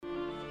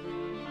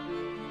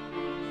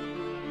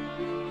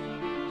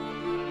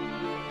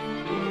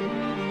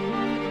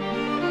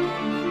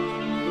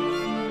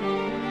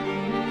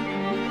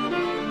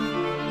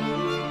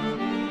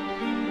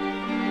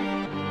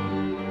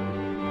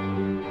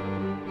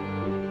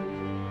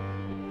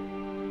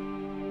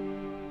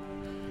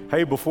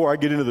Hey, before I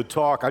get into the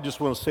talk, I just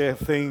want to say a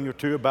thing or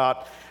two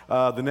about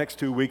the next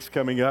 2 weeks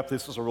coming up.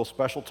 This is a real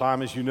special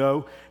time, as you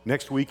know.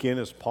 Next weekend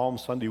is Palm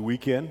Sunday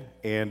weekend,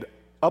 and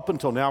up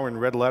until now in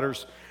red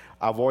letters,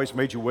 I've always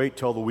made you wait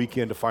till the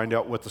weekend to find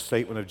out what the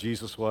statement of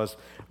Jesus was.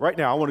 Right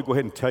now, I want to go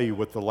ahead and tell you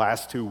what the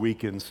last 2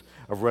 weekends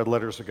of red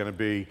letters are going to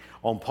be.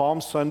 On Palm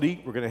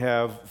Sunday, we're going to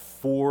have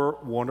 4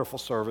 wonderful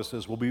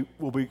services. We'll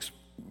be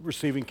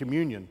receiving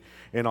communion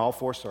in all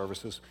 4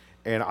 services,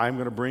 and I'm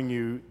going to bring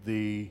you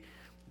the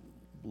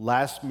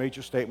last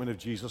major statement of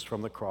Jesus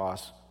from the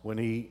cross when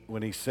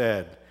he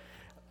said,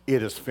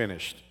 "It is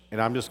finished." And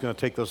I'm just going to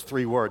take those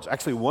 3 words,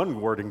 actually one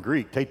word in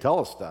Greek,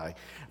 tetelestai,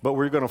 but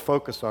we're going to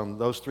focus on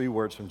those 3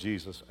 words from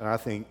Jesus. And I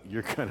think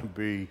you're going to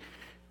be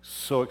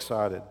so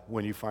excited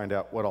when you find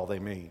out what all they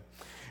mean.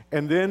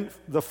 And then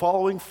the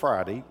following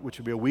Friday, which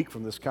will be a week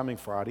from this coming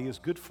Friday, is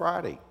Good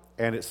Friday.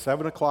 And at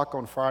 7 o'clock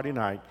on Friday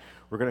night,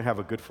 we're going to have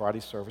a Good Friday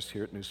service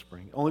here at New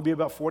Spring. Only be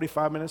about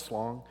 45 minutes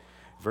long.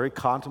 Very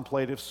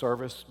contemplative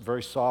service,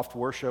 very soft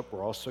worship.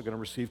 We're also going to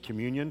receive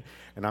communion,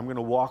 and I'm going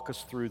to walk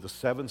us through the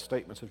 7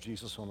 statements of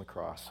Jesus on the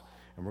cross,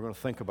 and we're going to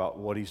think about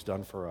what he's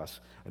done for us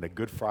in a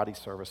Good Friday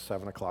service,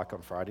 7 o'clock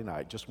on Friday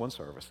night, just one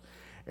service.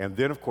 And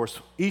then, of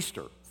course,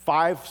 Easter.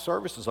 5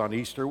 services on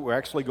Easter. We're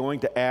actually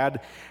going to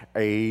add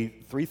a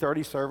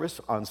 3:30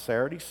 service on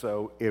Saturday.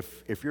 So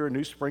if you're a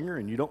New Springer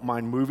and you don't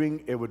mind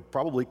moving, it would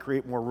probably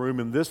create more room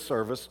in this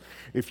service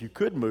if you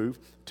could move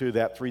to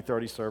that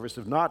 3:30 service.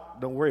 If not,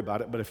 don't worry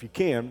about it. But if you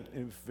can,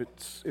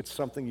 if it's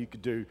something you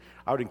could do,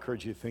 I would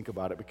encourage you to think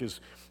about it,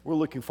 because we're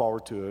looking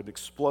forward to an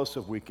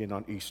explosive weekend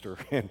on Easter.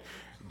 And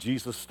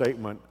Jesus'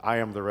 statement, "I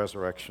am the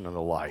resurrection and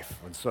the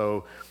life." And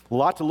so a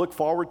lot to look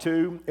forward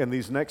to in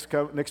these next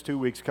 2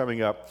 weeks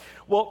coming up.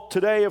 Well,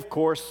 today, of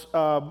course,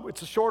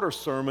 it's a shorter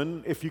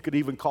sermon, if you could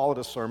even call it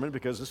a sermon,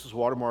 because this is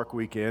Watermark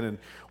weekend, and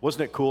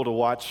wasn't it cool to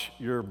watch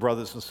your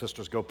brothers and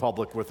sisters go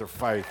public with their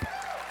faith?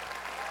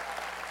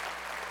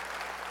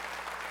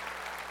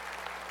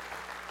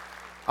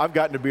 I've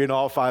gotten to be in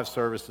all 5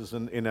 services,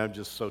 and I'm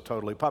just so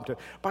totally pumped.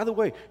 By the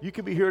way, you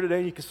could be here today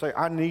and you could say,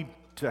 "I need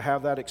to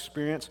have that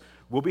experience."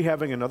 We'll be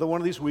having another one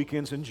of these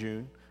weekends in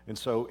June. And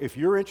so if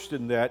you're interested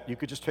in that, you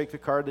could just take the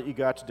card that you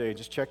got today,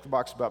 just check the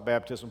box about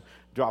baptism,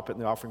 drop it in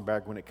the offering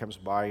bag when it comes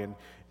by,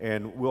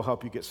 and we'll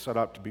help you get set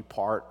up to be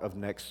part of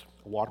next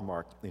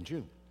Watermark in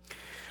June.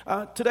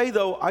 Today,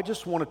 though, I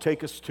just want to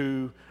take us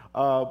to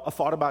a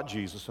thought about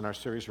Jesus in our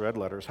series Red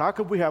Letters. How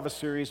could we have a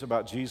series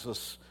about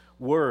Jesus'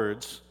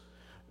 words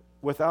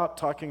without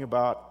talking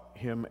about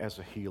him as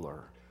a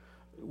healer?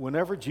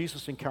 Whenever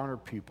Jesus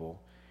encountered people,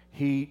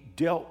 he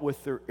dealt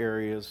with their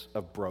areas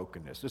of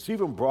brokenness. It's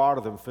even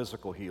broader than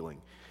physical healing.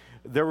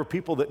 There were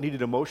people that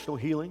needed emotional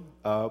healing.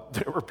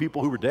 There were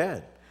people who were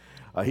dead.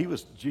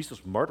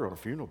 Jesus murdered on a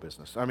funeral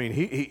business. I mean,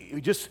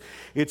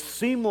 it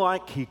seemed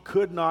like he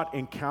could not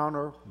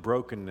encounter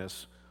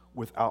brokenness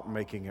without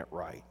making it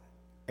right.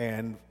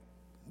 And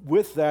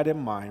with that in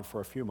mind,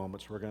 for a few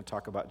moments, we're going to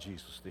talk about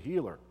Jesus the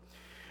healer.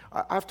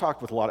 I've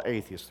talked with a lot of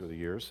atheists through the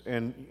years,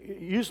 and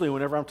usually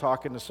whenever I'm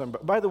talking to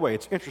somebody, by the way,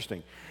 it's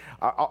interesting.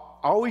 I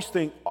always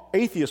think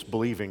atheists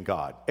believe in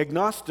God.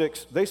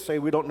 Agnostics, they say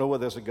we don't know whether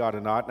there's a God or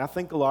not, and I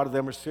think a lot of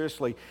them are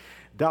seriously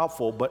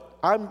doubtful, but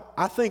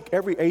I think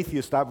every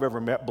atheist I've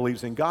ever met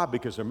believes in God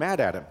because they're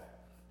mad at him.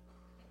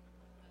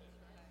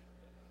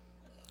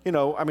 You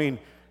know, I mean,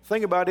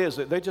 thing about it is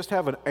that they just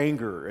have an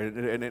anger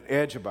and an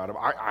edge about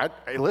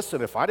them.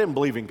 Listen, if I didn't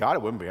believe in God, I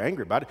wouldn't be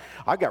angry about it.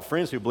 I got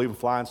friends who believe in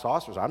flying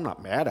saucers. I'm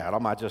not mad at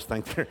them. I just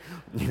think they're,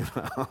 you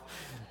know.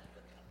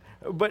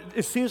 But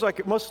it seems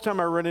like most of the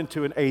time I run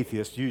into an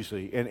atheist,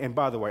 usually, and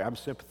by the way, I'm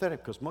sympathetic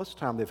because most of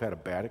the time they've had a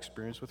bad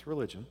experience with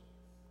religion.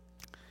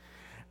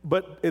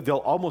 But they'll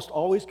almost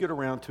always get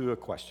around to a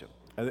question.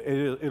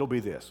 It'll be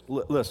this.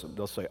 Listen,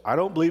 they'll say, "I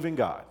don't believe in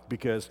God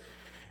because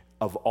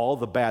of all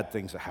the bad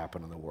things that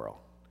happen in the world.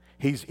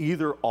 He's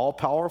either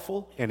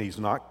all-powerful and he's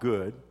not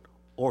good,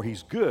 or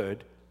he's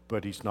good,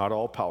 but he's not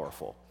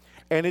all-powerful.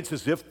 And it's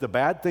as if the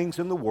bad things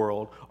in the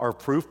world are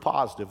proof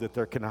positive that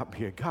there cannot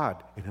be a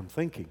God." And I'm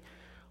thinking,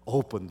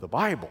 open the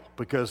Bible,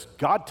 because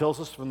God tells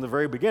us from the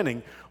very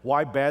beginning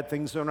why bad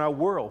things are in our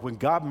world. When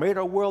God made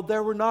our world,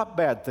 there were not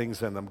bad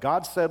things in them.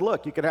 God said,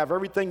 look, you can have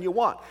everything you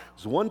want.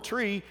 There's one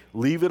tree,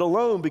 leave it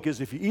alone, because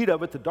if you eat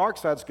of it, the dark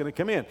side's going to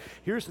come in.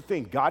 Here's the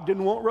thing, God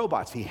didn't want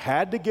robots. He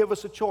had to give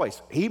us a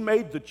choice. He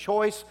made the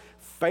choice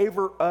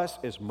favor us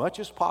as much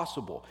as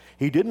possible.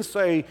 He didn't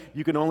say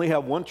you can only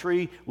have one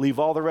tree, leave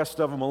all the rest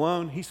of them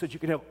alone. He said you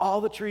can have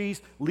all the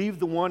trees, leave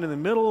the one in the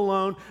middle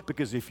alone,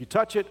 because if you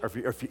touch it, or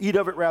if you eat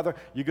of it rather,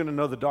 you're going to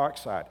know the dark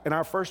side. And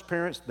our first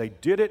parents, they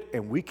did it,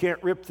 and we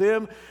can't rip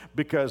them,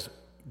 because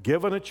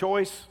given a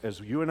choice, as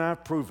you and I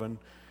have proven,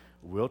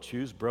 we'll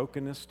choose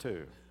brokenness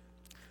too.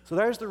 So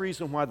there's the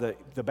reason why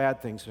the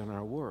bad things are in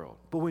our world.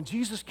 But when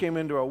Jesus came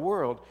into our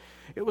world,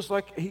 it was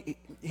like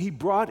he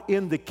brought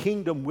in the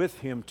kingdom with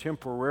him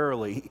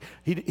temporarily.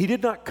 He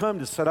did not come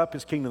to set up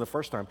his kingdom the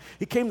first time.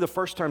 He came the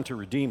first time to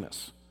redeem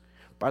us.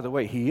 By the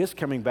way, he is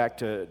coming back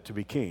to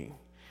be king.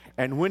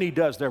 And when he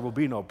does, there will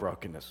be no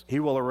brokenness. He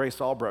will erase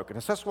all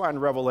brokenness. That's why in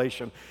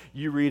Revelation,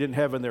 you read in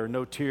heaven, there are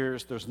no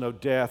tears, there's no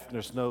death,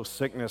 there's no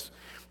sickness.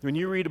 When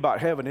you read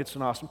about heaven, it's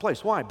an awesome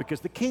place. Why?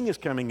 Because the king is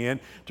coming in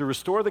to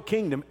restore the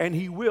kingdom, and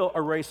he will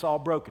erase all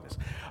brokenness.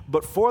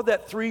 But for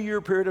that 3-year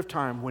period of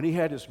time, when he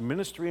had his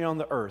ministry on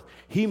the earth,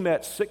 he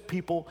met sick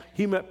people,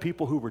 he met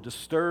people who were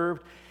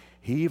disturbed.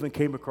 He even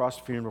came across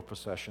funeral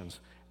processions,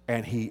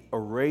 and he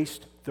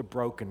erased the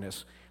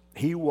brokenness.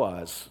 He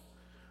was,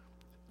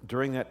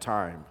 during that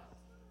time,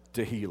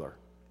 the healer.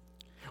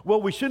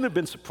 Well, we shouldn't have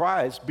been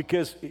surprised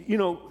because,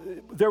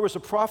 there was a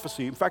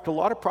prophecy. In fact, a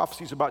lot of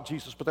prophecies about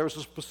Jesus, but there was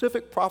a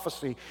specific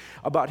prophecy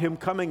about him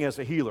coming as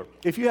a healer.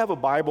 If you have a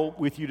Bible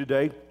with you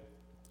today,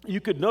 you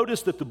could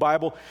notice that the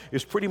Bible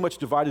is pretty much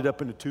divided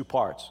up into 2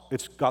 parts.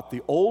 It's got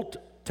the Old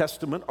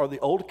Testament or the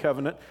Old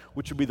Covenant,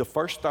 which would be the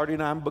first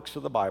 39 books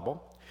of the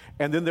Bible.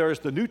 And then there is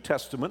the New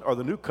Testament or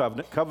the New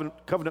Covenant.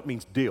 Covenant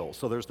means deal.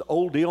 So there's the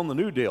old deal and the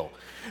new deal.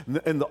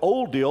 In the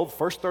old deal,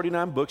 first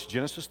 39 books,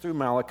 Genesis through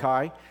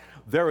Malachi,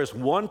 there is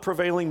one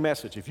prevailing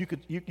message. If you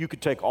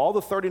could take all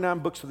the 39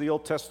 books of the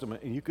Old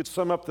Testament and you could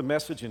sum up the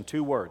message in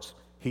 2 words: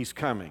 He's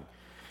coming.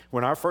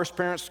 When our first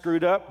parents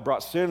screwed up,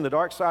 brought sin and the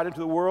dark side into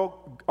the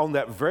world, on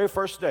that very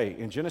first day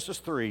in Genesis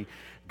 3,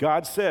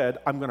 God said,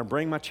 I'm going to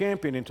bring my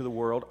champion into the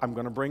world. I'm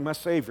going to bring my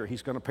Savior.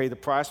 He's going to pay the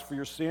price for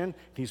your sin.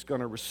 He's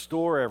going to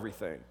restore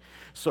everything.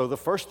 So the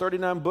first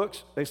 39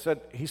 books, they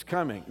said, He's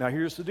coming. Now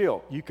here's the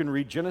deal. You can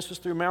read Genesis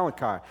through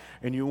Malachi,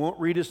 and you won't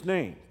read His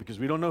name, because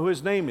we don't know who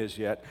His name is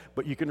yet,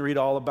 but you can read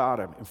all about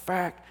Him. In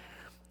fact,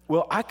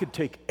 I could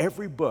take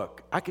every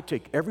book, I could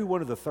take every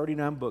one of the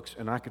 39 books,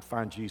 and I could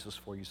find Jesus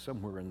for you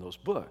somewhere in those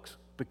books,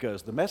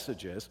 because the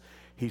message is,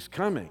 He's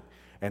coming.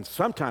 And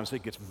sometimes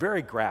it gets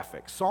very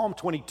graphic. Psalm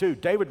 22,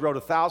 David wrote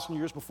 1,000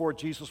 years before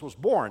Jesus was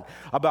born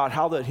about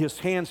how that his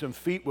hands and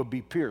feet would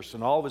be pierced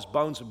and all of his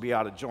bones would be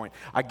out of joint.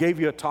 I gave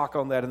you a talk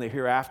on that in the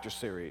Hereafter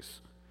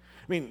series.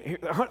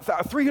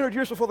 300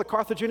 years before the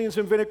Carthaginians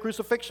invented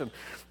crucifixion.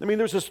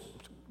 There's this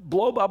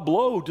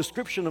blow-by-blow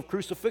description of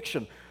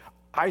crucifixion.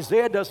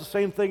 Isaiah does the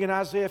same thing in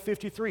Isaiah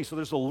 53. So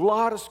there's a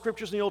lot of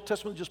scriptures in the Old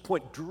Testament that just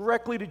point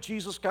directly to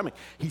Jesus coming.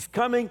 He's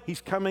coming, He's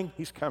coming,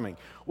 He's coming.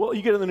 Well,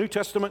 you get in the New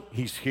Testament,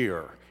 He's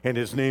here, and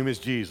His name is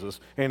Jesus,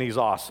 and He's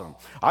awesome.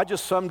 I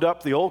just summed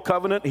up the Old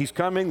Covenant, He's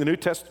coming, the New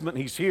Testament,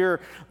 He's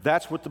here.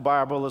 That's what the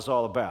Bible is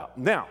all about.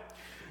 Now,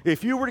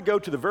 if you were to go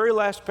to the very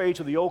last page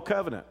of the Old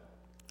Covenant,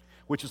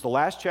 which is the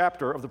last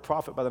chapter of the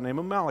prophet by the name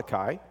of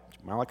Malachi,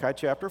 Malachi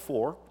chapter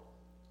 4,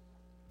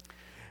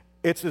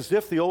 it's as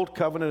if the Old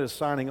Covenant is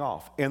signing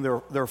off. And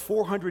there are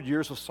 400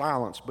 years of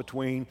silence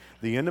between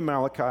the end of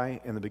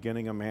Malachi and the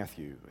beginning of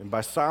Matthew. And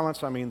by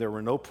silence, I mean there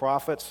were no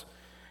prophets.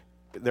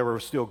 There were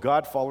still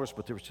God followers,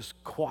 but there was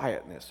just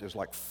quietness. There's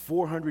like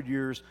 400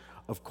 years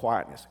of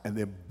quietness. And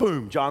then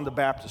boom, John the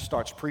Baptist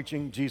starts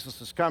preaching,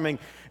 Jesus is coming,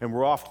 and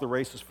we're off to the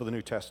races for the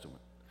New Testament.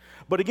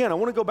 But again, I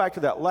want to go back to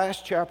that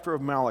last chapter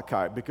of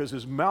Malachi, because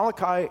as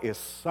Malachi is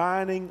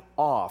signing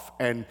off,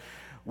 and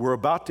we're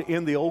about to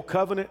end the Old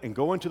Covenant and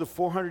go into the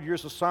 400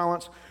 years of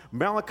silence,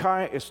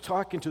 Malachi is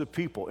talking to the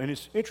people. And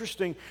it's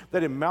interesting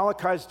that in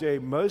Malachi's day,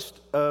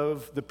 most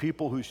of the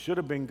people who should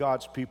have been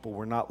God's people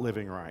were not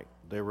living right.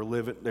 They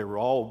were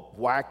all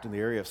whacked in the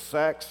area of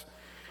sex.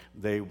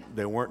 They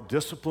weren't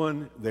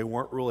disciplined. They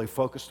weren't really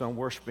focused on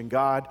worshiping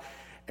God.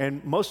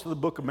 And most of the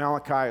book of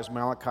Malachi is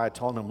Malachi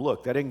telling them,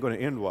 look, that ain't going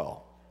to end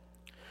well.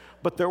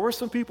 But there were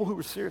some people who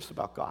were serious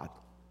about God.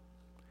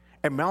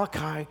 And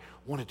Malachi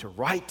wanted to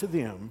write to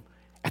them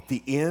at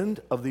the end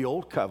of the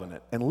Old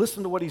Covenant, and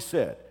listen to what he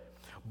said.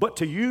 But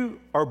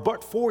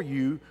for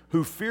you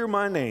who fear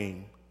my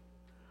name,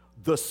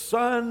 the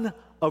Son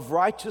of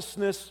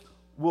Righteousness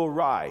will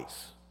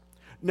rise.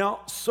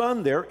 Now,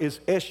 son there is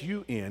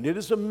S-U-N. It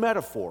is a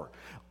metaphor.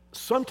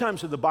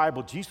 Sometimes in the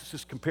Bible, Jesus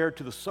is compared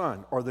to the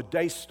sun or the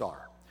day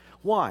star.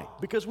 Why?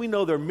 Because we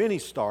know there are many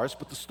stars,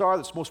 but the star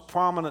that's most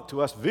prominent to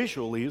us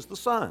visually is the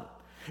sun.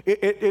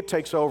 It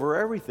takes over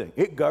everything.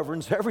 It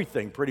governs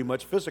everything pretty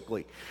much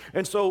physically.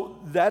 And so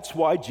that's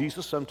why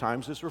Jesus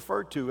sometimes is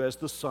referred to as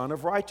the Son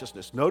of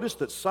Righteousness. Notice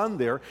that son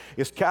there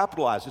is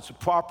capitalized. It's a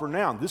proper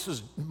noun. This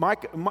is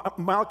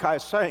Malachi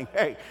is saying,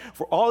 hey,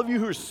 for all of you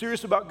who are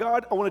serious about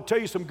God, I want to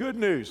tell you some good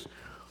news.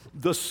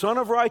 The Son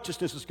of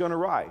Righteousness is going to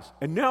rise.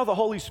 And now the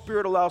Holy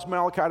Spirit allows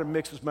Malachi to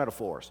mix his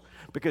metaphors,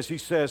 because he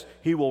says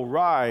he will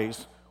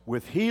rise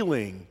with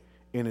healing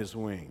in his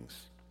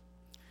wings.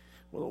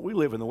 Well, we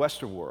live in the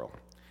Western world.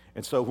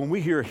 And so when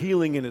we hear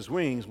healing in his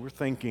wings, we're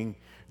thinking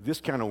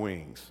this kind of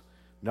wings.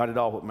 Not at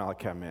all what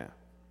Malachi meant.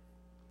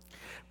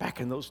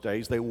 Back in those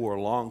days, they wore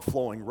long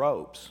flowing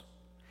robes.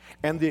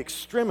 And the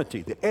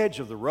extremity, the edge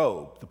of the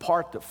robe, the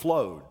part that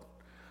flowed,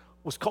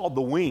 was called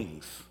the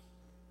wings.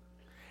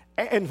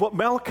 And what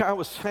Malachi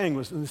was saying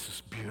was, and this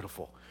is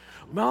beautiful,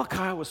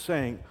 Malachi was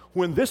saying,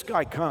 when this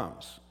guy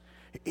comes,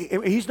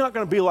 he's not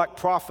going to be like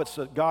prophets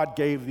that God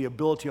gave the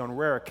ability on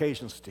rare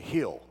occasions to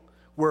heal,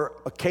 where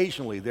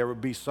occasionally there would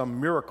be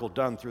some miracle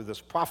done through this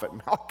prophet.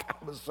 Malachi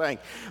was saying,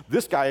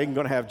 this guy ain't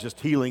going to have just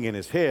healing in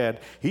his head.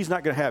 He's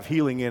not going to have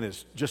healing in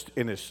his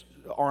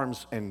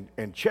arms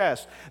and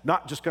chest,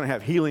 not just going to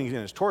have healing in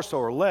his torso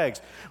or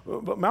legs.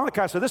 But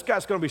Malachi said this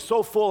guy's going to be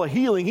so full of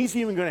healing, he's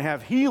even going to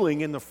have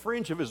healing in the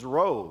fringe of his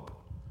robe.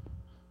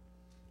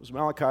 It was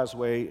Malachi's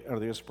way, under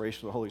the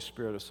inspiration of the Holy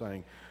Spirit, of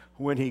saying,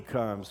 when he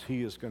comes,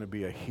 he is going to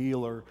be a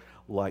healer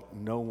like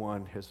no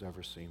one has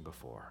ever seen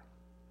before.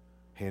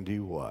 And he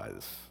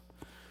was.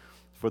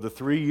 For the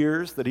 3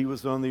 years that he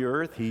was on the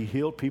earth, he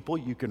healed people.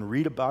 You can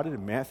read about it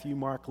in Matthew,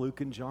 Mark,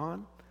 Luke, and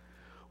John.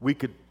 We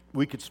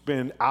could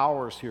spend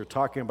hours here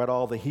talking about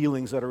all the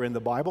healings that are in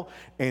the Bible.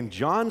 And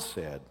John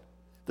said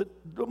that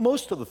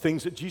most of the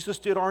things that Jesus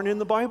did aren't in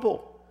the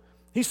Bible.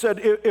 He said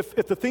if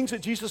the things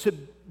that Jesus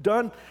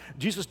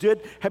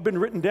did, had been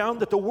written down,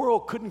 that the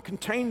world couldn't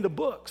contain the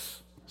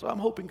books. So I'm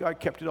hoping God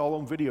kept it all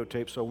on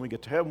videotape so when we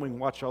get to heaven, we can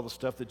watch all the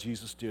stuff that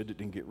Jesus did that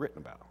didn't get written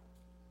about.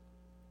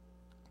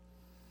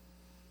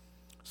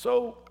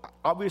 So,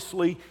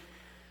 obviously,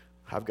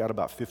 I've got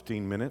about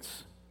 15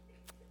 minutes.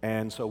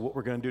 And so what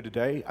we're going to do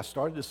today, I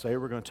started to say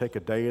we're going to take a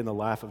day in the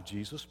life of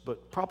Jesus,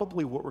 but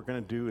probably what we're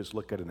going to do is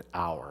look at an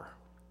hour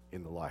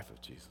in the life of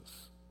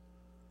Jesus.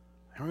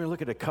 And we're going to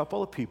look at a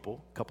couple of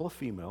people, a couple of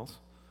females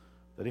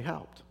that he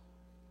helped.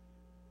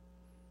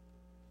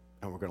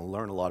 And we're going to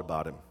learn a lot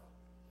about him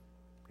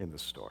in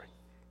this story.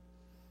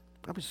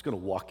 I'm just going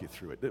to walk you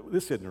through it.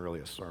 This isn't really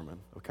a sermon,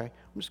 okay?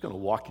 I'm just going to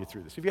walk you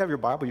through this. If you have your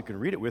Bible, you can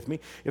read it with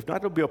me. If not,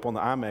 it'll be up on the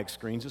IMAX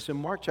screens. It's in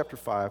Mark chapter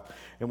 5,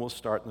 and we'll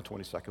start in the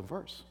 22nd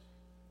verse.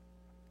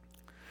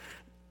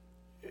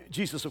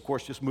 Jesus, of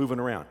course, just moving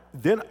around.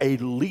 Then a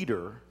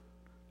leader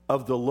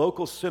of the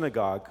local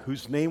synagogue,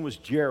 whose name was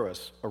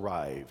Jairus,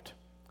 arrived.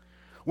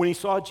 When he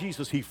saw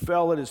Jesus, he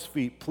fell at his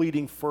feet,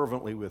 pleading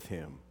fervently with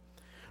him.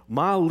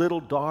 "My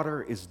little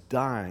daughter is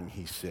dying,"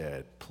 he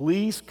said.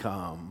 "Please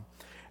come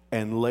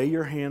and lay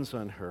your hands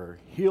on her,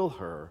 heal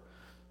her,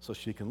 so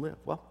she can live."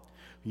 Well,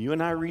 you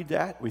and I read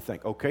that, we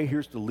think, okay,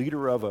 here's the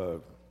leader of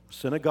a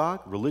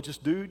synagogue, religious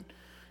dude.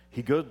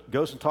 He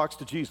goes and talks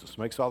to Jesus.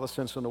 Makes all the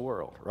sense in the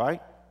world,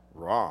 right?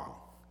 Wrong.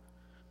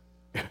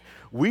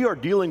 We are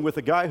dealing with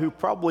a guy who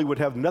probably would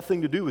have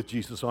nothing to do with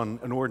Jesus on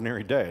an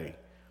ordinary day.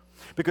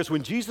 Because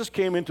when Jesus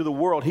came into the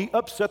world, he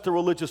upset the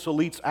religious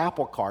elite's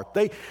apple cart.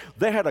 They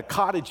had a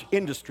cottage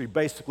industry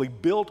basically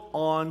built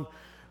on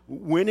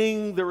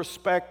winning the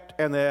respect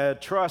and the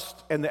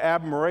trust and the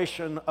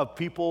admiration of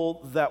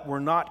people that were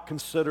not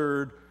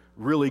considered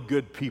really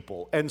good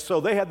people. And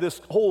so they had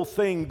this whole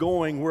thing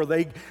going where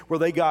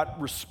they got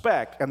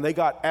respect and they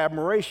got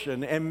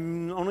admiration,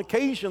 and on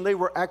occasion they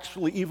were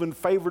actually even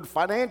favored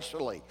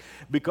financially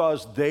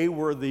because they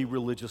were the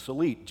religious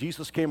elite.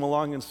 Jesus came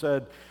along and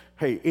said,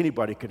 hey,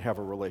 anybody can have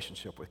a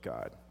relationship with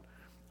God.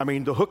 I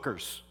mean, the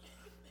hookers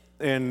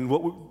and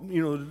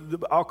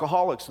the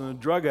alcoholics and the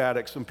drug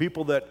addicts and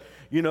people that,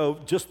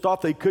 just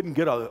thought they couldn't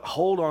get a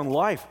hold on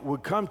life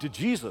would come to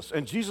Jesus.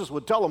 And Jesus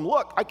would tell them,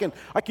 look, I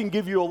can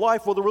give you a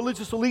life. Well, the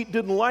religious elite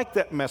didn't like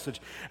that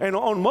message. And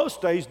on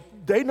most days,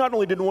 they not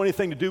only didn't want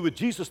anything to do with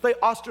Jesus, they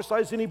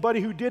ostracized anybody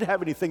who did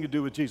have anything to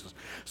do with Jesus.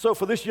 So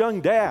for this young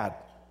dad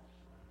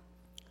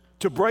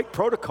to break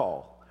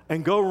protocol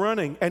and go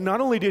running, and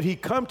not only did he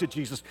come to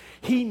Jesus,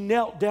 he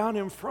knelt down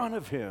in front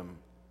of him.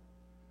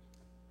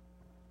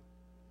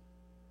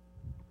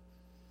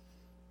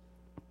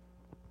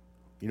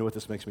 You know what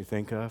this makes me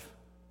think of?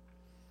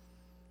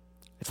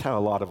 It's how a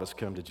lot of us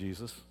come to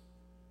Jesus.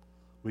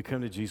 We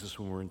come to Jesus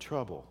when we're in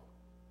trouble.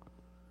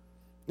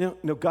 Now,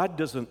 God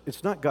doesn't,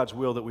 it's not God's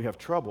will that we have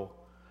trouble,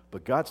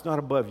 but God's not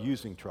above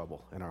using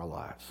trouble in our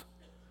lives.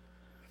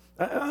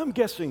 I'm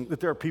guessing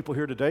that there are people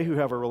here today who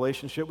have a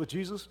relationship with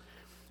Jesus,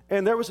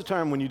 and there was a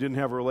time when you didn't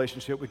have a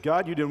relationship with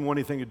God, you didn't want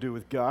anything to do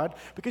with God,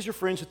 because your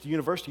friends at the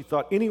university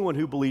thought anyone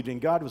who believed in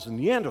God was a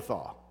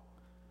Neanderthal.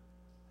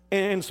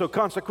 And so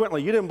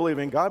consequently, you didn't believe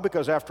in God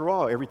because after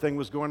all, everything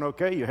was going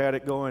okay. You had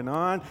it going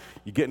on.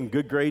 You're getting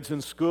good grades in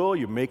school.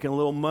 You're making a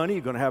little money.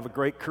 You're going to have a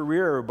great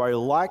career. Everybody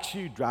likes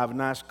you. You drive a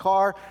nice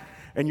car.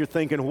 And you're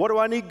thinking, what do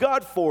I need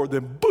God for?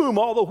 Then boom,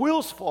 all the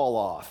wheels fall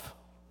off.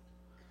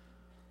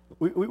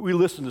 We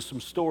listened to some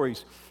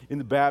stories in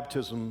the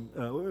baptism,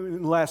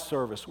 in the last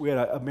service. We had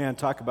a man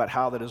talk about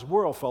how that his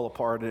world fell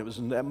apart, and it was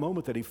in that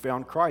moment that he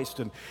found Christ.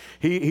 And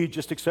he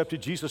just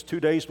accepted Jesus 2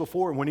 days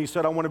before. And when he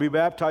said, I want to be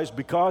baptized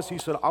because, he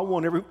said,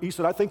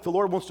 I think the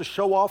Lord wants to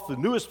show off the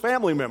newest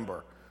family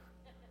member.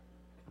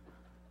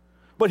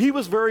 But he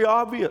was very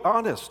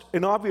honest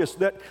and obvious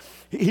that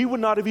he would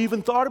not have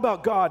even thought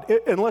about God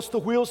unless the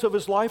wheels of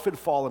his life had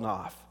fallen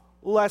off.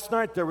 Last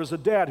night there was a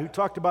dad who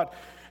talked about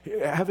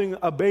having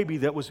a baby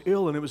that was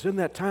ill, and it was in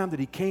that time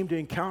that he came to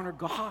encounter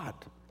God.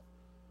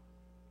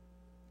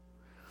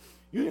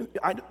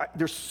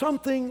 There's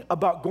something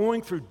about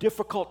going through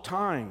difficult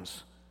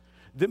times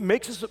that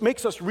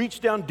makes us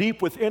reach down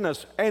deep within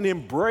us and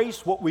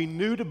embrace what we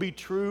knew to be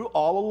true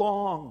all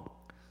along,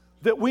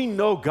 that we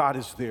know God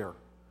is there.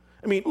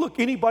 I mean, look,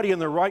 anybody in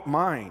their right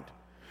mind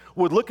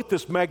would look at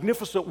this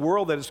magnificent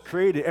world that is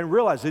created and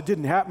realize it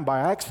didn't happen by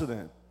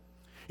accident.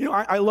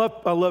 I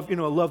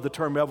love the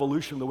term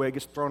evolution, the way it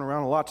gets thrown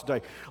around a lot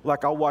today.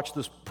 Like I'll watch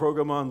this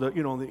program on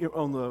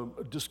the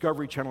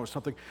Discovery Channel or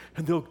something,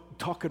 and they'll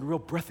talk in real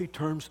breathy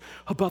terms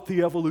about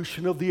the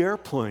evolution of the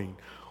airplane.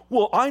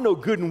 Well, I know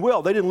good and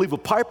well they didn't leave a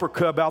Piper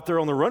Cub out there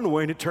on the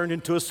runway and it turned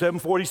into a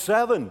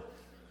 747.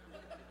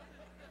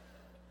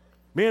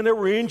 Man, there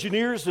were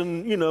engineers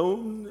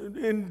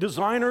and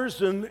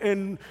designers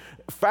and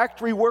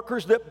factory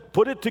workers that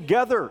put it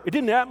together. It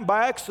didn't happen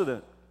by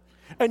accident.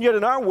 And yet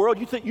in our world,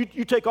 you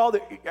take all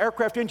the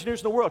aircraft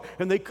engineers in the world,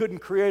 and they couldn't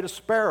create a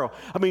sparrow.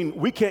 I mean,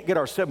 we can't get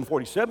our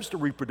 747s to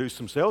reproduce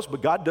themselves,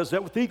 but God does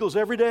that with eagles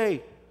every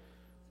day.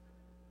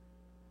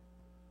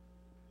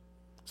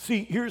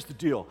 See, here's the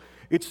deal.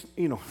 It's,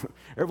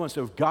 everyone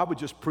says, God would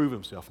just prove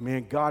himself.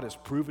 Man, God has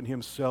proven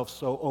himself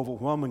so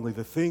overwhelmingly.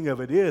 The thing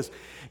of it is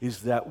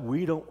that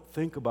we don't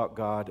think about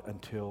God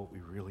until we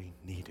really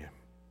need him.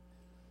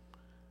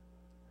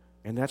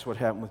 And that's what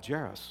happened with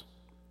Jairus.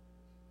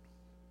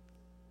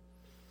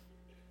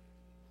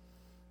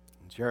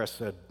 Jairus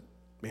said,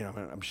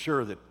 I'm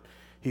sure that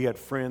he had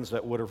friends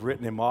that would have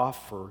written him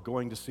off for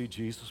going to see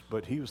Jesus,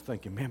 but he was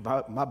thinking, man,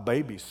 my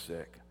baby's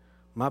sick.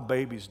 My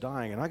baby's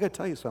dying. And I got to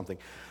tell you something.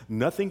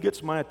 Nothing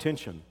gets my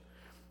attention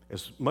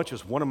as much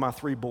as one of my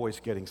 3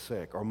 boys getting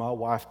sick, or my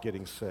wife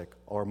getting sick,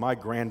 or my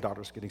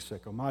granddaughters getting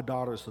sick, or my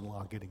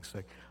daughters-in-law getting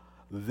sick.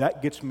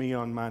 That gets me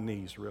on my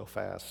knees real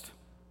fast.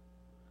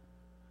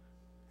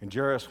 And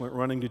Jairus went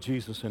running to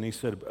Jesus, and he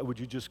said, would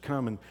you just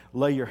come and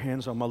lay your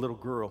hands on my little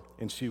girl,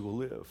 and she will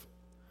live.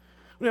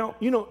 Now,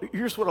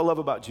 here's what I love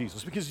about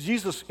Jesus. Because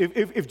Jesus,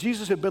 if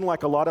Jesus had been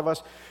like a lot of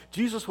us,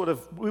 Jesus would have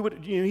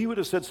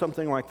said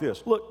something like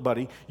this. Look,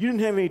 buddy, you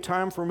didn't have any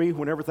time for me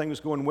when everything was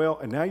going well,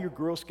 and now your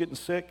girl's getting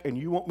sick, and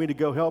you want me to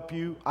go help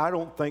you? I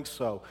don't think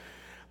so.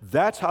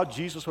 That's how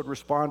Jesus would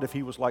respond if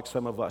he was like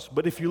some of us.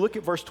 But if you look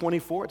at verse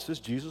 24, it says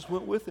Jesus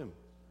went with him.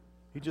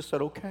 He just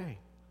said, okay.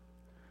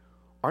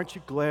 Aren't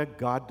you glad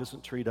God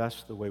doesn't treat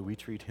us the way we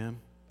treat him?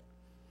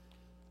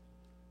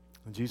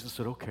 And Jesus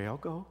said, okay, I'll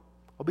go.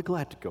 I'll be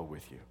glad to go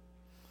with you.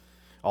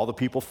 All the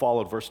people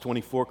followed, verse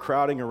 24,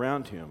 crowding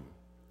around him.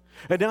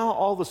 And now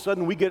all of a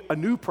sudden we get a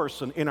new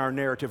person in our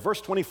narrative.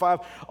 Verse 25,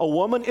 a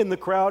woman in the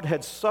crowd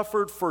had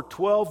suffered for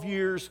 12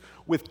 years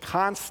with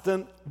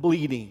constant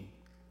bleeding.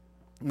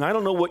 And I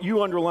don't know what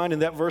you underlined in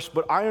that verse,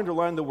 but I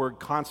underlined the word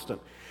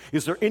constant.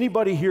 Is there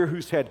anybody here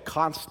who's had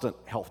constant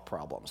health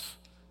problems?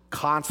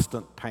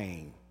 Constant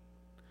pain?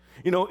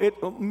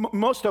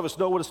 Most of us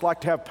know what it's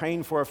like to have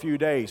pain for a few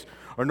days,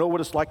 or know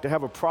what it's like to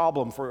have a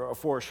problem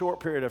for a short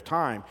period of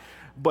time.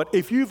 But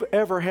if you've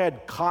ever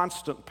had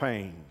constant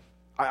pain,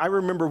 I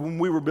remember when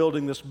we were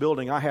building this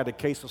building, I had a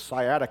case of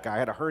sciatica. I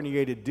had a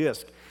herniated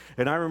disc.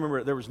 And I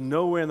remember there was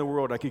no way in the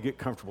world I could get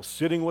comfortable.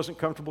 Sitting wasn't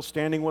comfortable.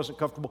 Standing wasn't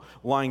comfortable.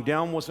 Lying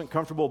down wasn't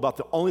comfortable. About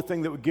the only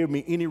thing that would give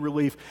me any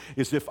relief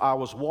is if I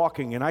was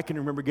walking. And I can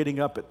remember getting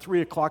up at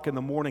 3 o'clock in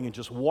the morning and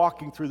just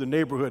walking through the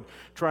neighborhood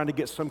trying to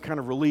get some kind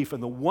of relief.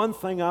 And the one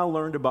thing I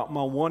learned about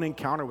my one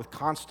encounter with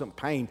constant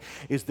pain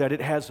is that it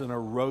has an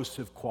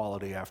erosive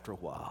quality after a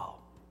while.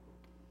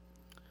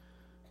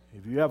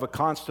 If you have a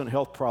constant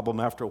health problem,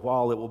 after a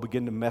while, it will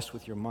begin to mess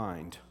with your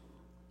mind.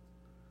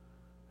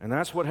 And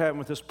that's what happened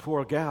with this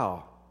poor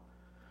gal.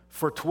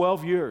 For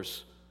 12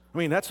 years.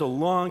 That's a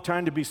long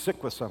time to be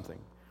sick with something.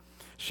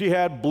 She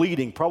had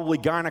bleeding, probably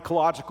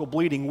gynecological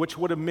bleeding, which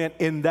would have meant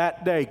in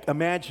that day,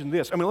 imagine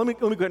this. Let me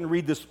go ahead and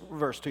read this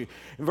verse to you.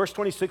 In verse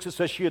 26, it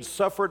says, she had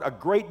suffered a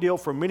great deal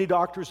from many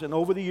doctors, and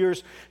over the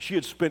years, she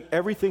had spent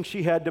everything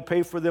she had to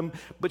pay for them,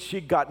 but she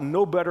had gotten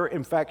no better.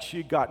 In fact, she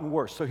had gotten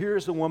worse. So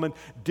here's a woman,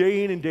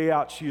 day in and day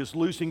out, she is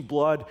losing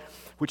blood,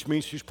 which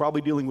means she's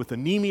probably dealing with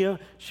anemia,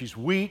 she's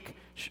weak,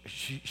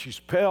 she's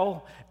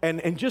pale,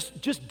 and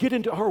just get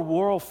into her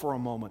world for a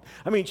moment.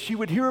 She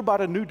would hear about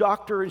a new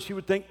doctor, and she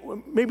would think,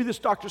 well, maybe this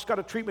doctor's got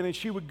a treatment, and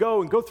she would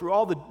go through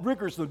all the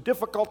rigors and the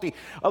difficulty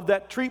of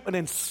that treatment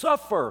and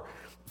suffer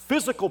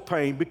physical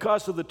pain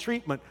because of the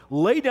treatment,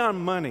 lay down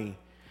money,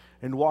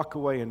 and walk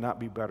away and not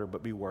be better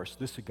but be worse.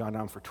 This had gone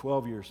on for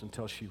 12 years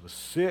until she was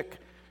sick,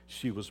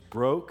 she was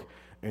broke,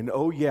 and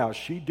oh yeah,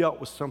 she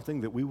dealt with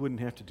something that we wouldn't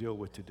have to deal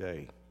with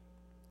today.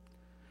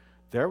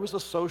 There was a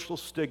social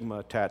stigma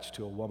attached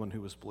to a woman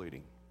who was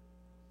bleeding.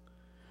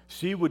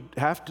 She would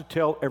have to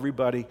tell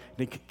everybody,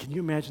 can you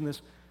imagine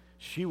this?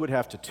 She would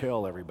have to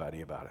tell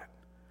everybody about it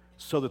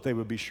so that they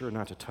would be sure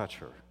not to touch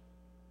her.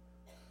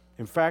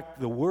 In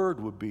fact, the word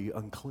would be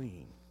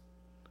unclean.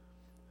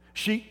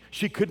 She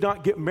could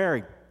not get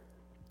married.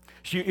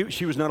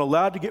 She was not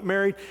allowed to get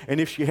married, and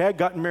if she had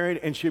gotten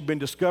married and she had been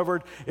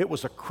discovered, it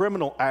was a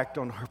criminal act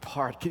on her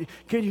part.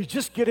 Can you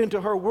just get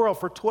into her world?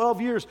 For 12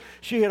 years,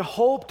 she had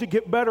hoped to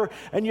get better,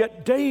 and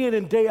yet day in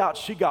and day out,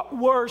 she got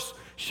worse.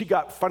 She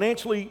got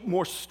financially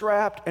more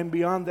strapped, and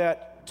beyond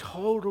that,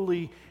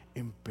 totally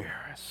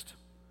embarrassed.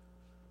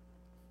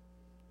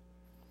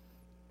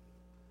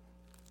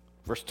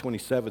 Verse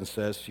 27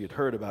 says she had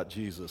heard about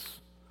Jesus,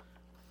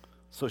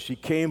 so she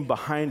came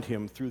behind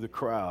him through the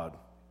crowd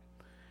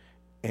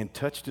and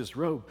touched his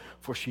robe,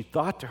 for she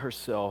thought to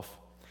herself,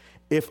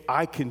 if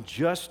I can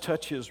just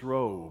touch his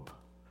robe,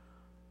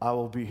 I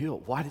will be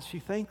healed. Why did she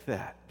think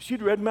that?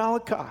 She'd read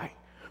Malachi.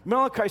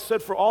 Malachi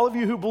said, for all of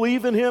you who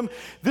believe in him,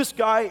 this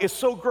guy is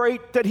so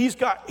great that he's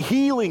got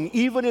healing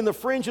even in the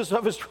fringes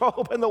of his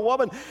robe. And the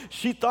woman,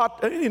 she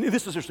thought, and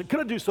this is interesting. Can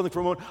I do something for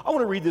a moment? I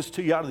want to read this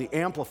to you out of the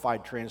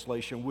Amplified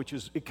translation, which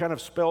is, it kind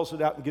of spells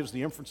it out and gives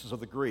the inferences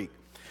of the Greek.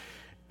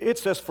 It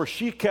says, for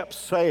she kept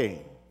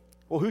saying,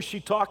 well, who's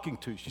she talking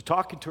to? She's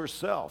talking to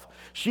herself.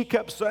 She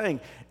kept saying,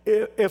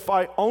 if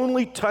I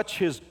only touch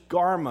his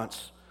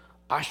garments,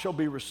 I shall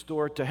be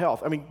restored to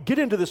health. I mean, get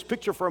into this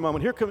picture for a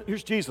moment.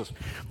 Here's Jesus.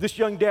 This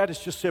young dad has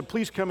just said,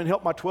 please come and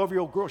help my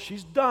 12-year-old girl.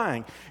 She's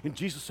dying. And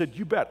Jesus said,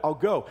 you bet, I'll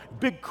go.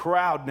 Big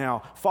crowd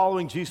now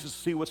following Jesus to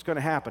see what's going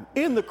to happen.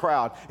 In the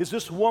crowd is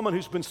this woman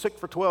who's been sick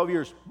for 12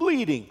 years,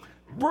 bleeding,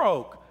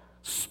 broke,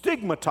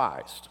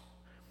 stigmatized.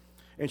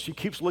 And she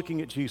keeps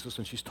looking at Jesus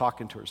and she's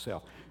talking to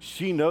herself.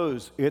 She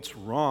knows it's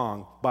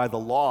wrong by the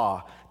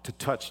law to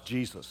touch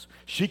Jesus.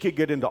 She could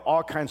get into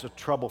all kinds of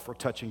trouble for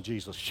touching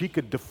Jesus. She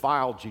could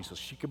defile Jesus.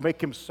 She could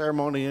make him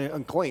ceremonially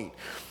unclean.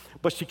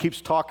 But she keeps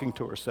talking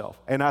to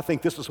herself. And I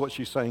think this is what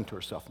she's saying to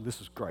herself. And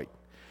this is great.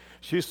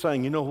 She's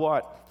saying, you know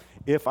what?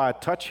 If I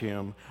touch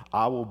him,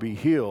 I will be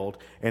healed.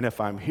 And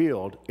if I'm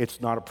healed, it's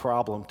not a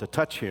problem to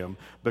touch him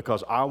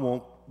because I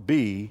won't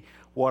be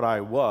what I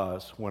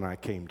was when I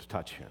came to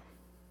touch him.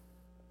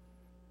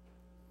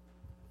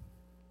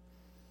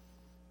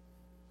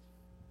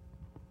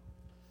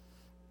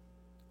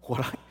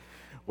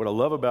 What I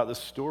love about this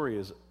story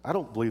is I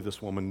don't believe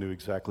this woman knew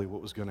exactly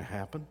what was going to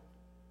happen,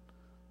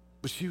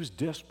 but she was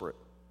desperate.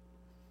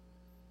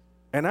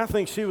 And I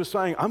think she was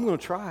saying, I'm going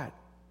to try it.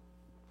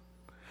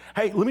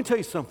 Hey, let me tell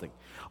you something.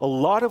 A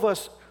lot of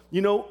us,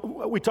 you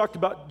know, we talked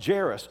about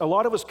Jairus. A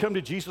lot of us come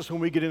to Jesus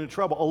when we get into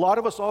trouble. A lot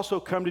of us also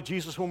come to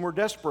Jesus when we're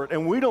desperate,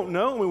 and we don't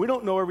know.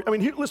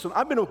 Listen,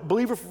 I've been a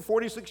believer for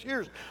 46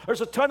 years. There's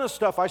a ton of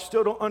stuff I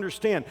still don't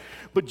understand.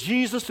 But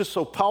Jesus is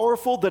so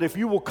powerful that if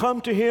you will come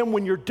to him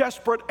when you're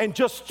desperate and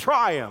just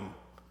try him,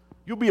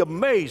 you'll be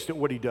amazed at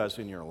what he does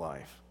in your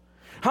life.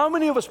 How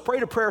many of us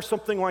prayed a prayer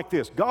something like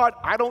this? God,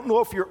 I don't know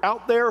if you're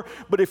out there,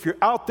 but if you're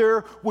out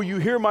there, will you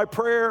hear my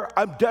prayer?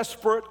 I'm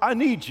desperate. I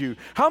need you.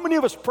 How many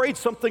of us prayed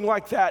something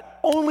like that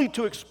only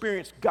to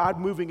experience God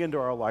moving into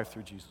our life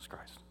through Jesus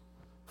Christ?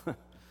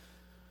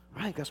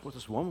 I think that's what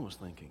this woman was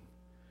thinking.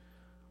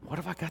 What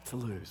have I got to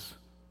lose?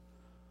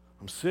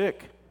 I'm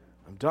sick.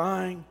 I'm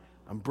dying.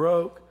 I'm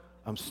broke.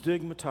 I'm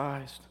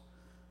stigmatized.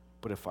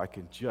 But if I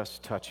can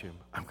just touch him,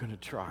 I'm going to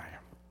try him.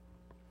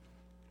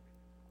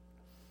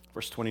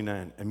 Verse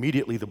 29,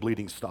 immediately the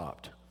bleeding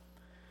stopped,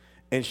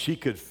 and she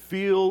could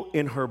feel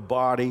in her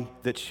body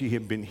that she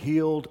had been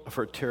healed of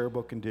her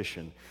terrible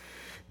condition.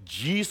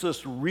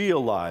 Jesus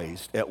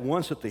realized at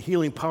once that the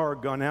healing power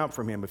had gone out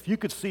from him. If you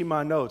could see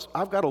my notes,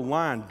 I've got a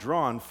line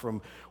drawn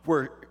from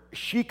where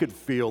she could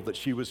feel that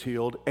she was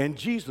healed, and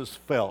Jesus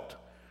felt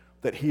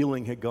that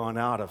healing had gone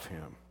out of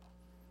him.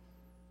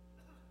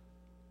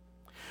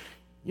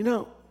 You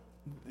know,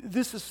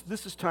 this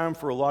is time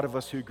for a lot of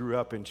us who grew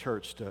up in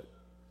church to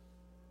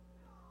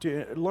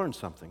learn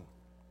something.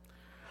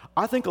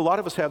 I think a lot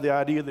of us have the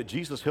idea that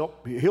Jesus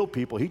healed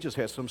people. He just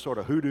has some sort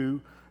of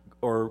hoodoo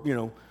or,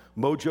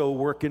 mojo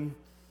working.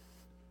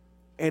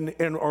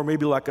 Or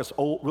maybe like us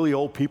really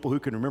old people who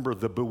can remember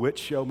the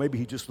Bewitched show. Maybe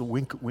he just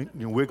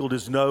wiggled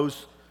his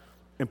nose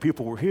and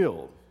people were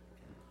healed.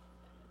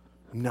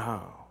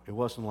 No, it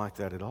wasn't like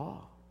that at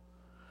all.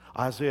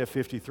 Isaiah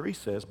 53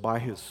 says, by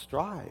his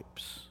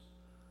stripes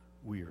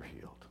we are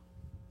healed.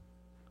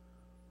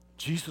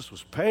 Jesus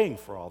was paying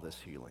for all this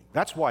healing.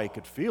 That's why he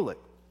could feel it.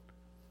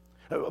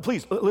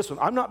 Please, listen,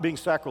 I'm not being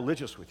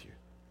sacrilegious with you.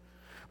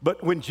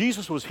 But when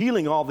Jesus was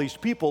healing all these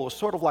people, it was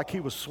sort of like he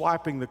was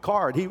swiping the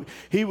card.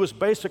 He was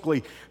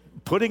basically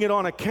putting it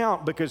on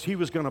account because he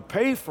was going to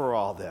pay for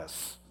all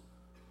this.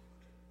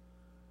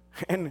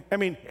 And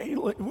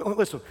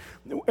listen,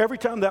 every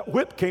time that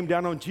whip came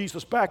down on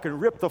Jesus' back and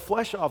ripped the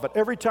flesh off it,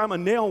 every time a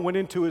nail went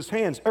into his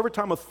hands, every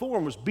time a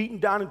thorn was beaten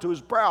down into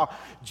his brow,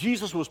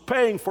 Jesus was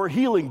paying for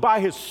healing. By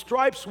his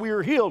stripes we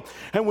are healed.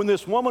 And when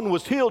this woman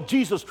was healed,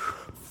 Jesus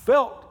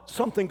felt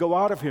something go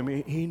out of him.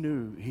 He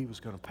knew he was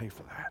going to pay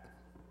for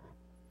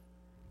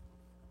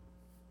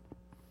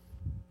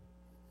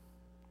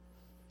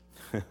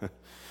that.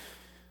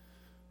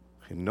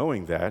 And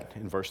knowing that,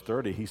 in verse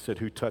 30, he said,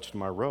 who touched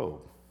my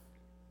robe?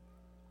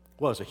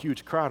 Well, there's a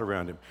huge crowd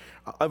around him.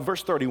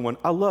 Verse 31,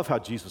 I love how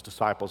Jesus'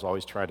 disciples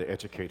always tried to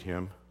educate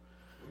him.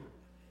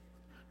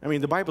 I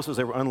mean, the Bible says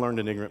they were unlearned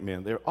and ignorant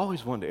men. They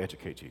always wanted to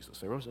educate Jesus.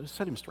 They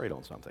set him straight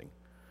on something.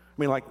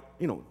 I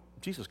mean,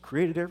 Jesus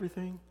created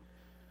everything.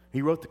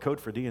 He wrote the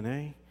code for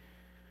DNA.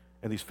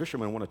 And these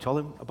fishermen want to tell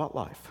him about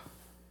life.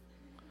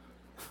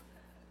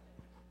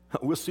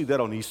 We'll see that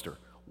on Easter.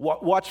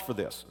 Watch for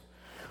this.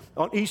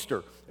 On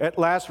Easter, at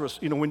Lazarus,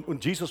 when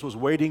Jesus was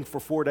waiting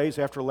for 4 days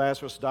after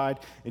Lazarus died,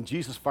 and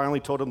Jesus finally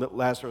told him that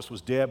Lazarus was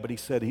dead, but he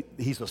said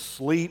he's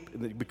asleep,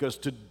 because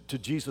to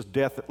Jesus,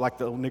 death, like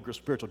the old Negro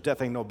spiritual,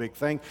 death ain't no big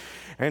thing.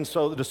 And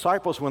so the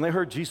disciples, when they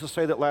heard Jesus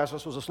say that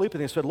Lazarus was asleep,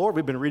 and they said, Lord,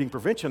 we've been reading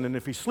prevention, and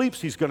if he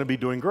sleeps, he's going to be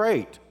doing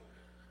great.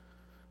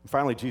 And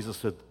finally, Jesus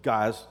said,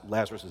 guys,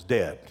 Lazarus is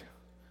dead.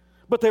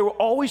 But they were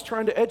always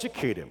trying to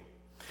educate him.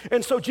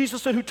 And so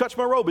Jesus said, who touched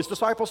my robe? His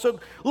disciples said,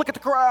 look at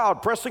the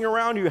crowd pressing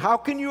around you. How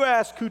can you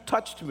ask who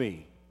touched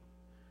me?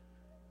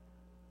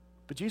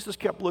 But Jesus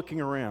kept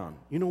looking around.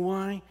 You know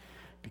why?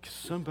 Because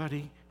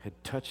somebody had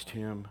touched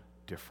him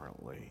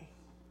differently.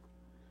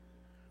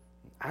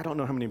 I don't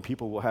know how many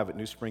people we'll have at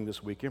New Spring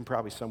this weekend,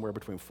 probably somewhere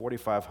between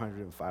 4,500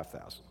 and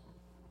 5,000.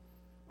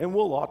 And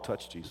we'll all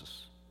touch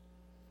Jesus.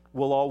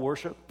 We'll all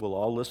worship. We'll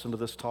all listen to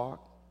this talk.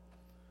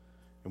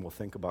 And we'll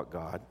think about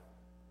God.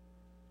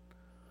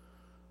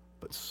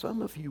 But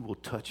some of you will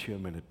touch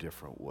him in a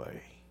different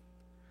way.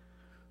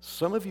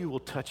 Some of you will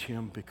touch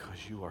him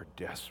because you are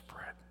desperate.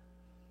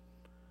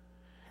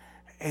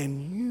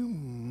 And you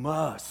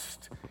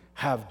must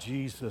have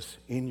Jesus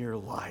in your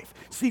life.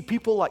 See,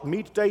 people like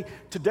me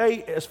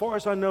today, as far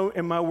as I know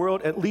in my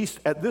world, at least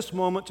at this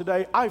moment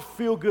today, I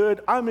feel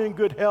good. I'm in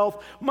good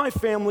health. My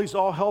family's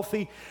all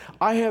healthy.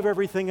 I have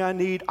everything I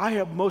need. I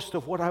have most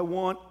of what I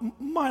want.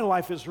 My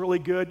life is really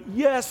good.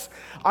 Yes,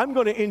 I'm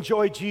going to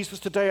enjoy Jesus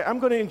today. I'm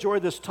going to enjoy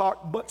this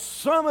talk. But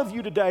some of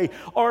you today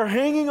are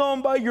hanging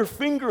on by your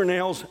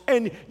fingernails,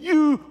 and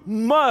you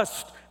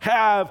must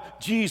have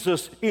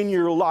Jesus in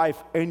your life,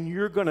 and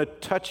you're going to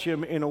touch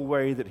him in a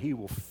way that he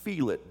will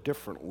feel it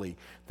differently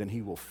than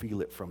he will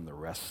feel it from the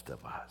rest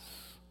of us.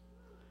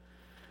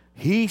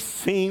 He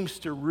seems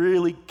to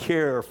really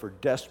care for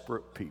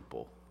desperate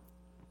people.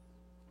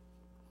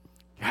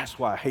 That's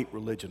why I hate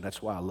religion.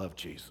 That's why I love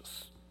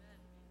Jesus.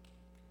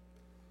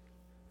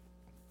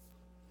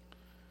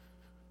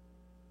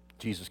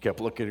 Jesus kept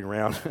looking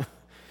around.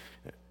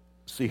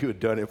 See who had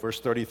done it. Verse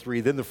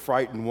 33, then the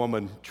frightened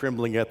woman,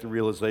 trembling at the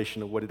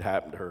realization of what had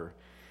happened to her,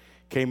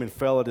 came and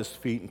fell at his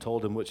feet and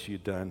told him what she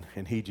had done.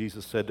 And he,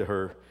 Jesus, said to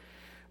her,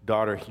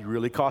 daughter, you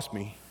really cost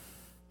me.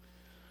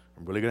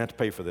 I'm really going to have to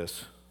pay for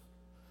this.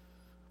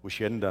 Wish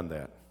you hadn't done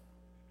that.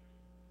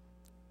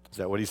 Is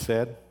that what he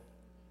said?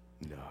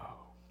 No.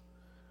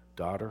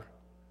 Daughter,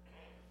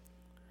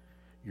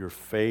 your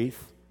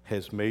faith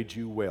has made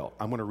you well.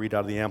 I'm going to read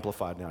out of the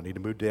Amplified now. I need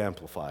to move to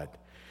Amplified.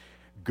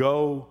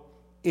 Go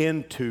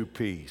into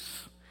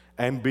peace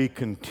and be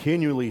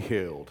continually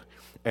healed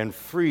and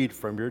freed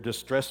from your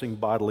distressing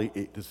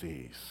bodily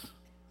disease.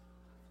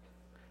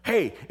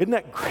 Hey, isn't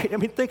that great? I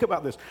mean, think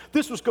about this.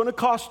 This was going to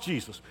cost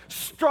Jesus.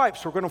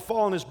 Stripes were going to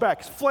fall on his back.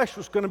 His flesh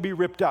was going to be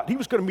ripped out. He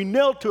was going to be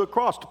nailed to a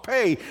cross to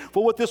pay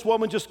for what this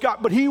woman just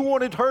got. But he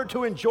wanted her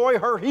to enjoy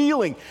her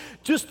healing.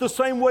 Just the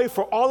same way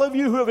for all of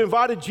you who have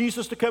invited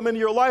Jesus to come into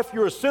your life.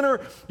 You're a sinner.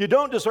 You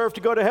don't deserve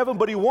to go to heaven,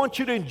 but he wants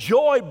you to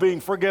enjoy being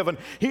forgiven.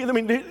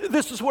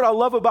 This is what I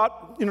love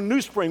about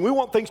New Spring. We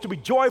want things to be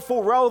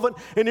joyful, relevant,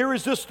 and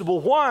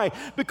irresistible. Why?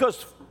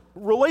 Because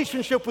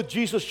relationship with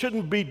Jesus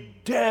shouldn't be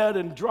dead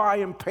and dry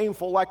and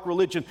painful like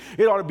religion.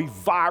 It ought to be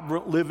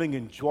vibrant, living,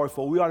 and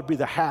joyful. We ought to be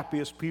the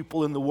happiest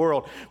people in the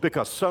world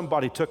because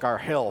somebody took our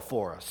hell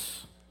for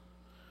us.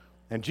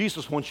 And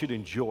Jesus wants you to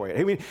enjoy it.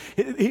 I mean,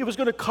 he was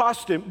going to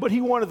cost him, but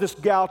he wanted this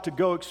gal to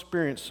go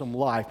experience some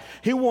life.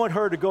 He wanted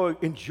her to go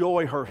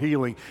enjoy her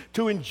healing,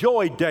 to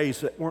enjoy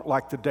days that weren't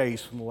like the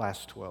days from the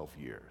last 12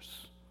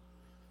 years.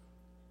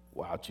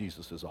 Wow,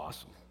 Jesus is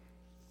awesome.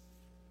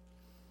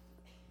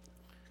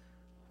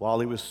 While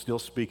he was still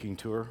speaking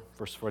to her,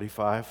 verse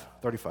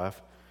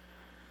 35,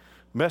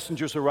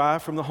 messengers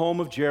arrived from the home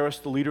of Jairus,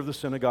 the leader of the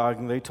synagogue,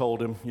 and they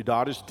told him, your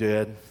daughter's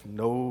dead.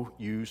 No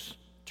use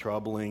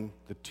troubling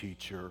the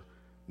teacher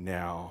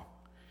now.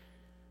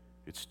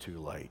 It's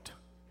too late.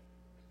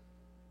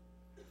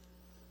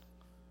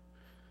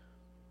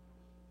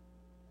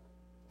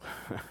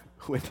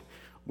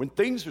 When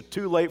things are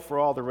too late for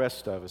all the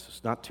rest of us,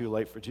 it's not too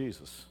late for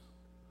Jesus.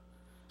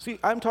 See,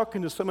 I'm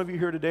talking to some of you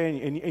here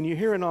today, and you're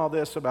hearing all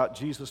this about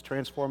Jesus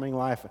transforming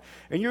life,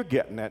 and you're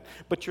getting it,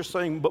 but you're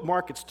saying, but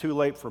Mark, it's too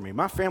late for me.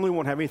 My family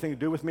won't have anything to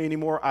do with me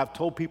anymore. I've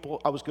told people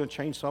I was going to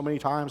change so many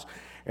times,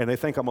 and they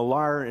think I'm a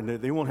liar, and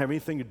they won't have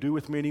anything to do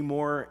with me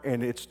anymore,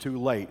 and it's too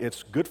late.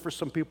 It's good for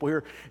some people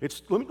here.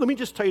 Let me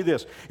just tell you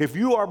this. If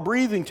you are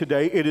breathing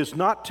today, it is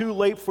not too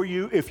late for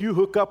you if you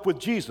hook up with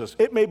Jesus.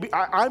 It may be,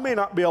 I may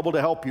not be able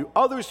to help you.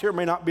 Others here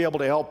may not be able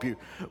to help you,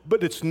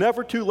 but it's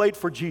never too late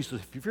for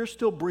Jesus. If you're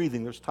still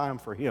breathing, there's time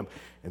for him.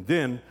 And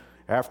then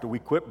after we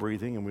quit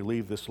breathing and we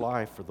leave this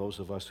life, for those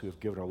of us who have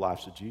given our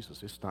lives to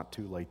Jesus, it's not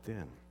too late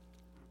then.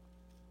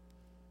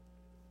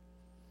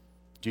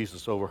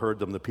 Jesus overheard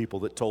them, the people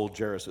that told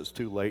Jairus it's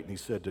too late, and he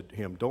said to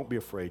him, don't be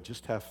afraid,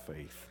 just have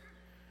faith.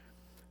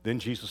 Then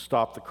Jesus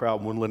stopped the crowd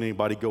and wouldn't let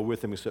anybody go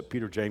with him except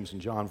Peter, James, and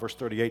John. Verse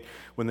 38,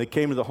 when they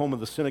came to the home of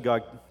the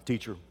synagogue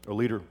teacher or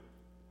leader,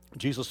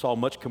 Jesus saw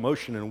much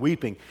commotion and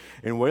weeping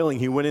and wailing.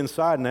 He went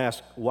inside and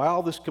asked, why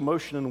all this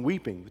commotion and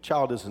weeping? The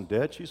child isn't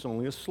dead, she's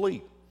only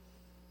asleep.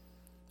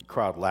 The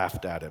crowd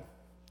laughed at him.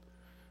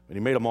 And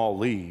he made them all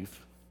leave.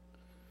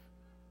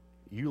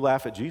 You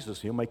laugh at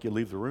Jesus, he'll make you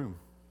leave the room.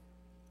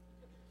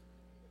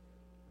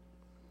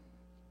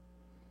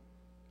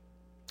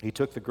 He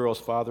took the girl's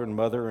father and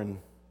mother and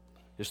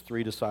his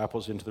 3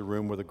 disciples into the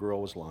room where the girl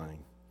was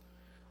lying.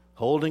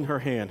 Holding her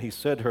hand, he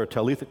said to her,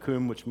 Talitha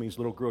cum, which means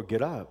little girl,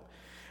 get up.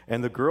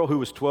 And the girl, who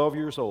was 12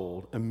 years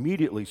old,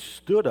 immediately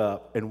stood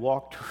up and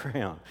walked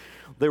around.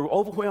 They were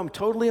overwhelmed,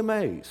 totally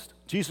amazed.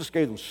 Jesus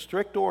gave them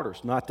strict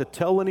orders not to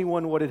tell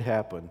anyone what had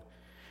happened.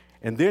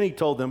 And then he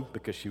told them,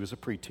 because she was a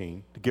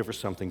preteen, to give her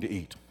something to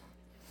eat.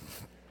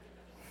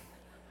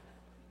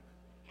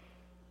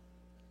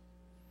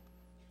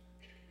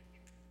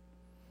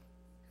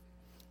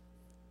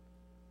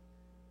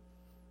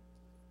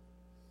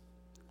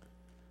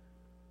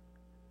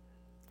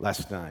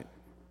 Last night,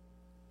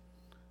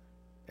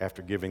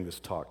 after giving this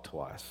talk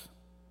twice,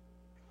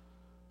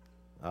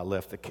 I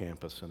left the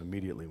campus and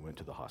immediately went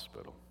to the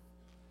hospital.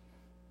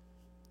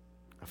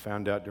 I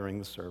found out during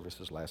the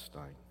services last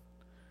night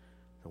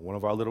that one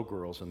of our little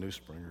girls, a New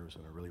Springer, was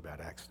in a really bad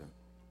accident.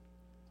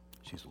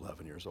 She's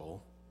 11 years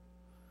old,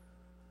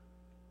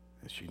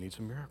 and she needs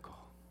a miracle.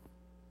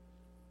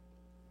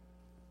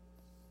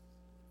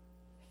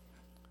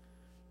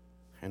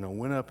 And I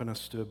went up and I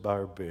stood by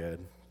her bed,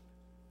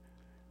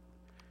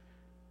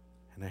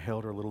 and I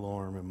held her little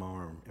arm in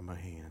my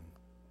hand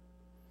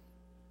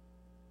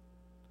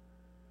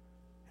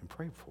and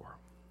prayed for her.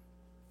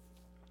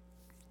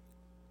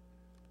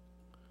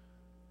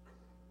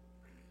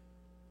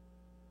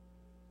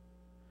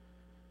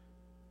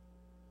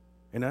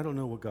 And I don't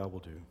know what God will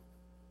do.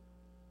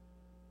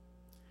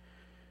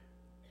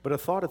 But I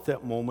thought at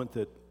that moment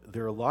that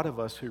there are a lot of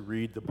us who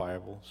read the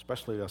Bible,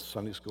 especially us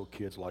Sunday school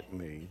kids like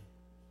me.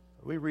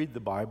 We read the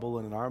Bible,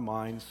 and in our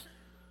minds,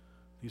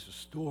 these are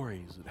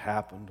stories that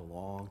happened a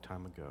long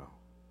time ago.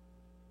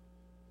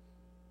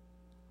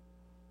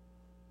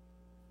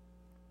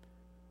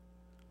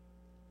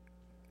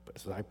 But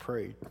as I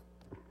prayed,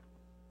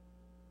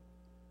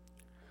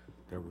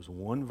 there was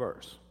one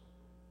verse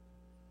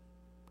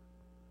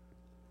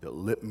that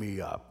lit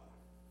me up.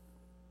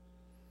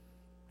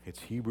 It's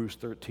Hebrews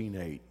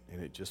 13:8,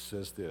 and it just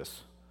says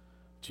this: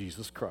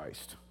 Jesus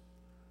Christ,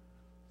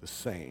 the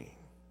same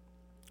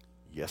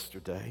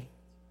yesterday,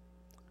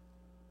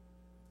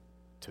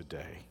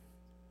 today,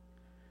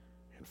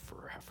 and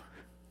forever.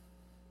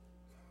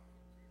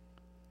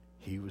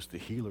 He was the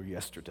healer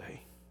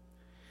yesterday.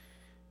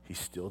 He's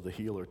still the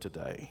healer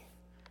today,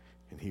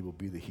 and he will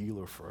be the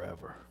healer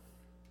forever.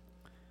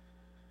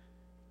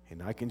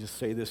 And I can just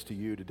say this to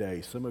you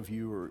today. Some of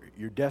you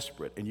you're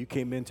desperate, and you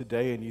came in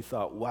today and you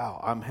thought,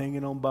 wow, I'm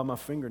hanging on by my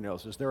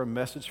fingernails. Is there a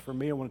message for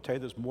me? I want to tell you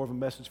there's more of a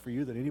message for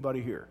you than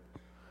anybody here.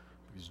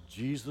 Because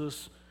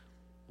Jesus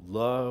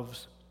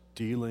loves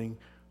dealing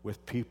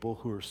with people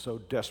who are so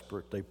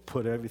desperate they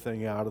put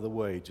everything out of the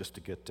way just to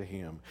get to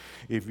him.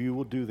 If you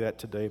will do that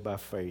today by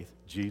faith,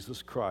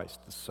 Jesus Christ,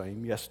 the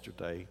same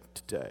yesterday,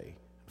 today,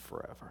 and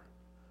forever.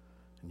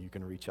 And you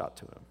can reach out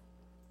to him.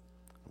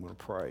 I'm going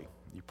to pray.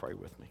 You pray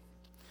with me.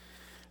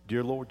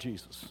 Dear Lord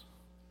Jesus,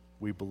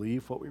 we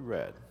believe what we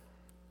read,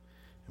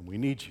 and we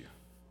need you.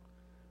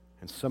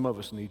 And some of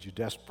us need you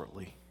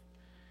desperately.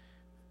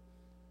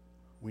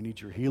 We need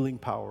your healing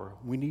power.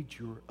 We need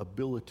your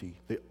ability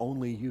that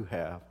only you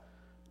have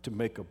to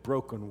make a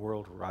broken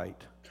world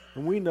right.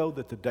 And we know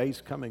that the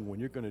day's coming when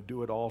you're going to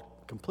do it all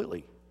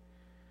completely.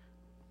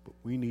 But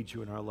we need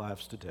you in our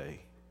lives today.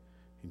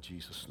 In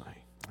Jesus'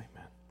 name,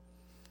 amen.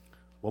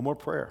 One more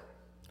prayer.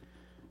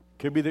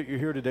 Could be that you're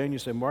here today and you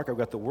say, Mark, I've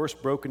got the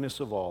worst brokenness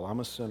of all. I'm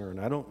a sinner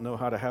and I don't know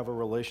how to have a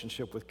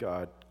relationship with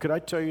God. Could I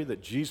tell you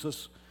that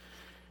Jesus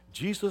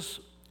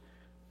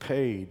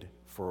paid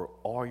for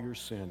all your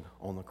sin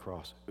on the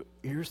cross?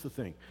 Here's the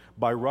thing.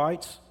 By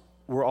rights,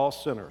 we're all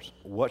sinners.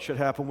 What should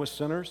happen with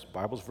sinners? The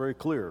Bible's very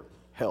clear.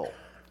 Hell.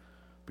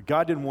 But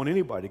God didn't want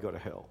anybody to go to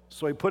hell.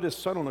 So he put his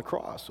son on the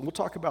cross. And we'll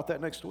talk about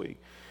that next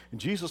week. And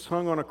Jesus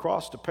hung on a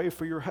cross to pay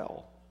for your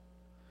hell.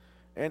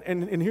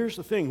 And here's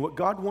the thing. What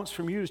God wants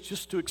from you is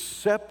just to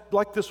accept,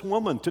 like this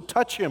woman, to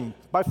touch him,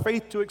 by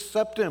faith to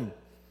accept him.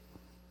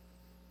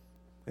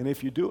 And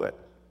if you do it,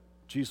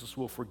 Jesus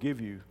will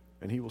forgive you,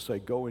 and he will say,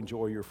 go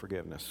enjoy your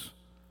forgiveness.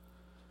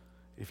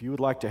 If you would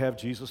like to have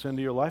Jesus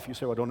into your life, you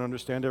say, well, I don't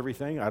understand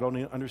everything. I don't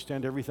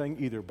understand everything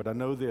either, but I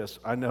know this.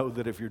 I know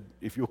that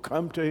if you'll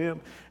come to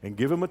him and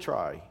give him a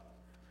try,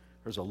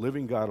 there's a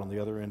living God on the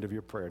other end of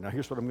your prayer. Now,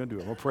 here's what I'm going to do.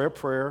 I'm going to pray a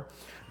prayer,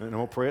 and I'm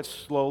going to pray it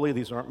slowly.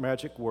 These aren't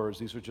magic words.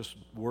 These are just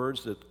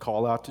words that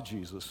call out to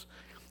Jesus.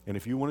 And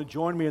if you want to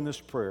join me in this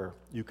prayer,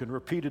 you can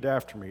repeat it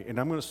after me. And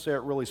I'm going to say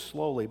it really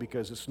slowly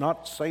because it's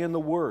not saying the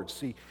words.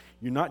 See,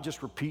 you're not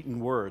just repeating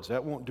words.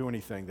 That won't do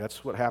anything.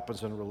 That's what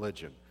happens in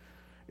religion.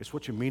 It's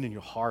what you mean in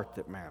your heart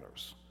that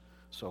matters.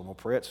 So I'm going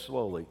to pray it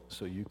slowly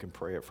so you can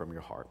pray it from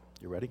your heart.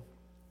 You ready?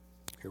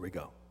 Here we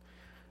go.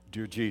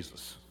 Dear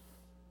Jesus,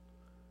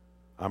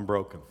 I'm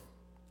broken.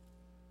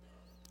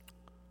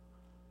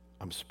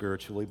 I'm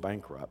spiritually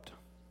bankrupt.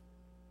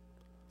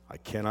 I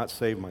cannot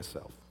save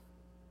myself.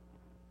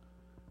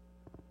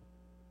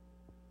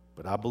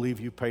 But I believe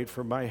you paid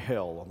for my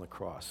hell on the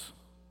cross.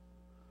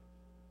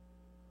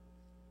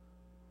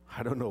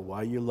 I don't know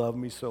why you love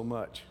me so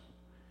much,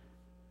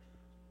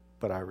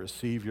 but I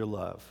receive your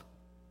love.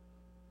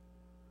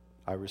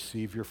 I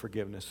receive your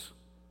forgiveness.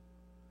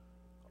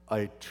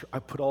 I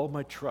put all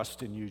my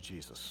trust in you,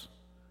 Jesus,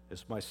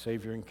 as my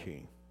Savior and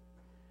King.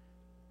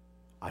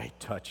 I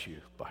touch you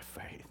by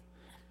faith.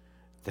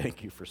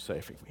 Thank you for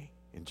saving me.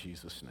 In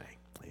Jesus' name,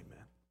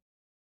 amen.